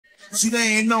See,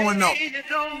 they ain't knowing though.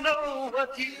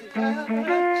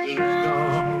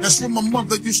 That's what my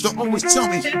mother used to always tell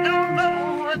me.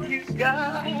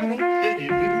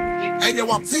 Hey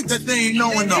yo, I think that they ain't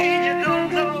knowing though.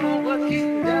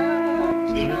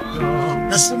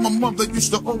 That's what my mother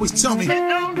used to always tell me.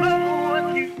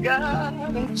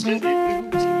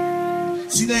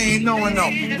 See, they ain't knowing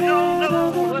though.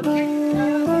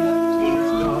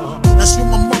 That's what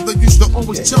my mother used to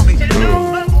always tell me.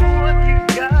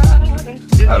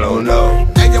 I don't know.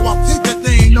 Hey yo, I think that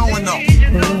they ain't knowing though.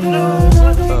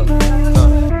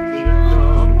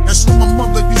 That's what my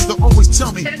mother used to always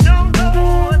tell me. I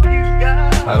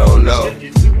don't know.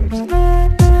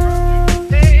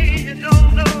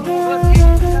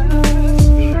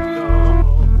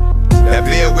 Now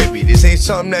bear with me, this ain't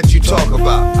something that you talk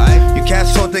about, alright? You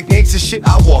cats talk that gangsta shit,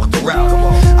 I walk the route.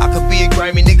 I could be a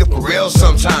grimy nigga for real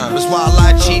sometimes. That's why I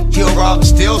lie, cheat, kill, rob, and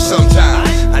steal sometimes.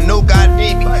 I know God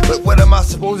made me, but what am I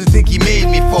supposed to think he made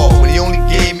me for when he only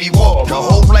gave me war? My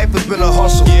whole life has been a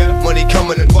hustle, money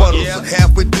coming in bundles.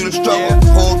 Halfway through the struggle,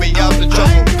 pull me out the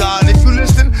trouble. God, if you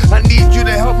listen, I need you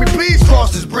to help me please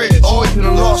cross this bridge. Always been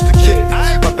a lost the kid,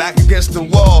 my back against the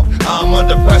wall, I'm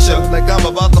under pressure, like I'm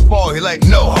about to fall. He like,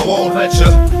 no, I won't let you.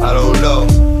 I don't know.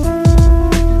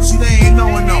 See, they ain't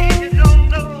knowing though.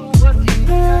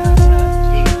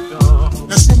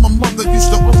 That's what my mother used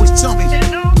to always tell me.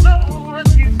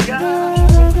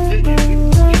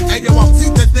 Hey yo, I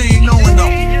think that they ain't knowing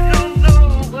though.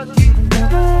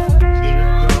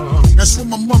 That's what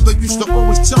my mother used to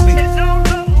always tell me.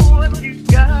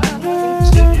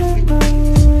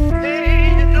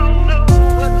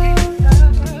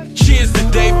 Cheers to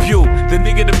debut. The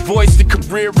nigga that voiced the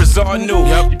career is all new.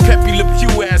 You peppy Le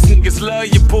Pew ass niggas love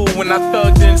your boo. When I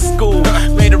thugged in school,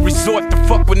 made a resort to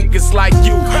fuck with niggas like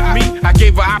you. Me, I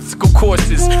gave her obstacle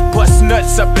courses, bust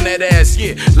nuts up in that ass,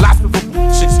 yeah. Lots of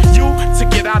abortions. You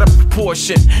took it out of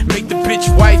proportion, make the bitch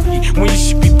wifey when you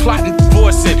should be plotting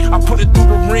divorcing. I put her through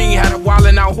the ring, had her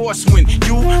wildin' out horsewind.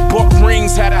 You bought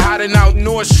rings, had her hiding out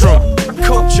Nordstrom.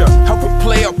 Culture, help her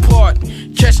play a part.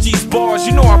 Catch these bars,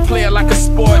 you know I play it like a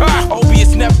sport. Obie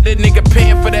is never the nigga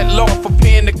paying for that law, for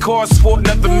paying the cost for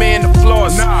another man to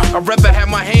floss. I'd rather have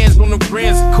my hands on the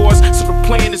brands, of course. So the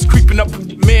plan is creeping up with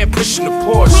the man pushing the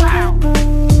Porsche.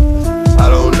 I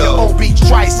don't know. Obie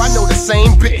Trice, I know the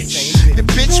same bitch. The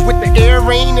bitch with the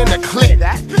earring and the clip.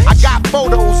 I got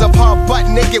photos of her butt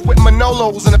naked with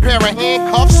Manolos and a pair of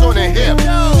handcuffs on her hip.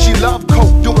 She love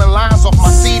coke, doing lines off my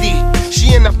CD.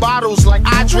 She in the bottles like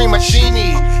I Dream of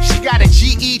Sheenie. She got a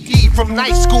GED from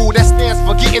night school that stands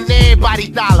for getting everybody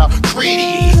dollar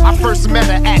greedy. I first met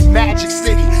her at Magic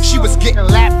City. She was getting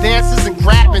lap dances and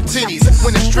grabbing titties.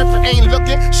 When the stripper ain't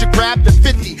looking, she grabbed the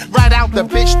 50 right out the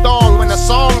bitch thong when the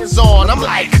song is on. I'm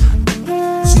like,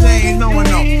 see, they ain't knowing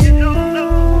though.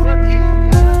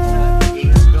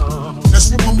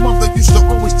 That's what my mother used to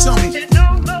always tell me.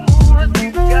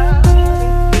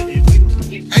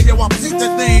 Hey yo, I think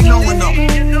that they ain't knowing though.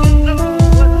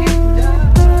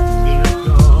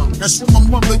 That's what my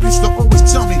mother used to always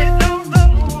tell me.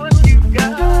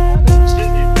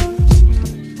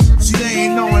 See, they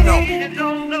ain't knowing though.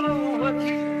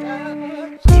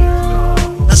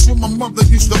 That's what my mother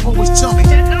used to always tell me.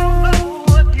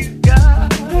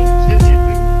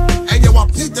 Hey yo, I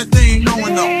think that they ain't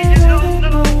knowing though.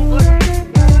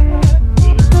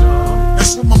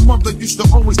 That's what my mother used to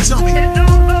always tell me.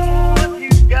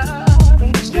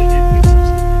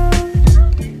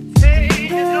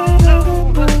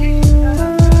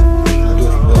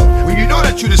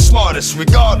 You the smartest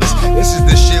regardless. This is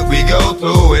the shit we go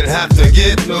through and have to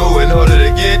get through in order to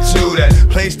get to that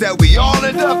place that we all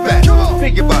end up at.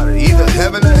 Think about it, either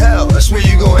heaven or hell, that's where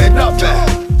you gon' end up at.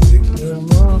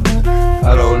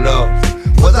 I don't know.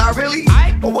 Was I really?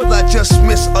 Or was I just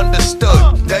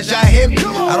misunderstood? Does y'all hear me?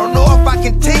 I don't know if I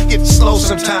can take it slow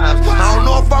sometimes. I don't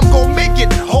know if I'm gon' make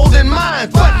it holding mine,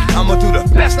 but I'ma do the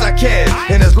best I can.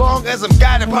 And as long as I'm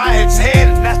guided by his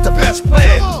hand, that's the best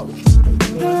plan.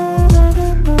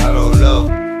 I don't know.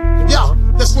 Yeah,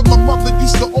 that's what my mother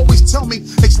used to always tell me.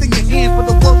 Extend your hand for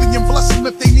the worthy and bless them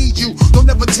if they need you. Don't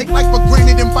ever take life for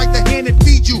granted and bite the hand that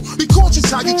feeds you. Be cautious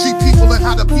how you treat people and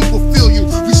how the people feel you.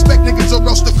 Respect niggas or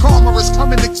else the karma is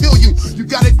coming to kill you. You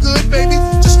got it good, baby?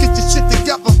 Just get your shit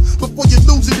together before you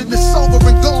lose it and it's over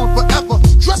and gone forever.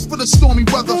 Dress for the stormy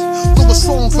weather. Do a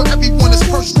song for everyone that's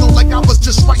personal, like I was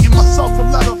just writing myself a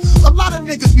letter. A lot of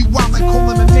niggas be wild and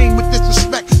calling a name with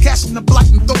disrespect. Cashing the block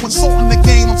and throwing salt in the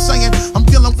game. I'm saying I'm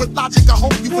dealing with logic. I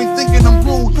hope you ain't thinking I'm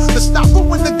rude. Let's stop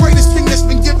doing the greatest thing that's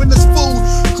been giving us food.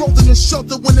 Clothing and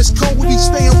shelter when it's cold, we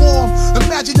staying warm.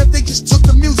 Imagine if they just took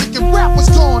the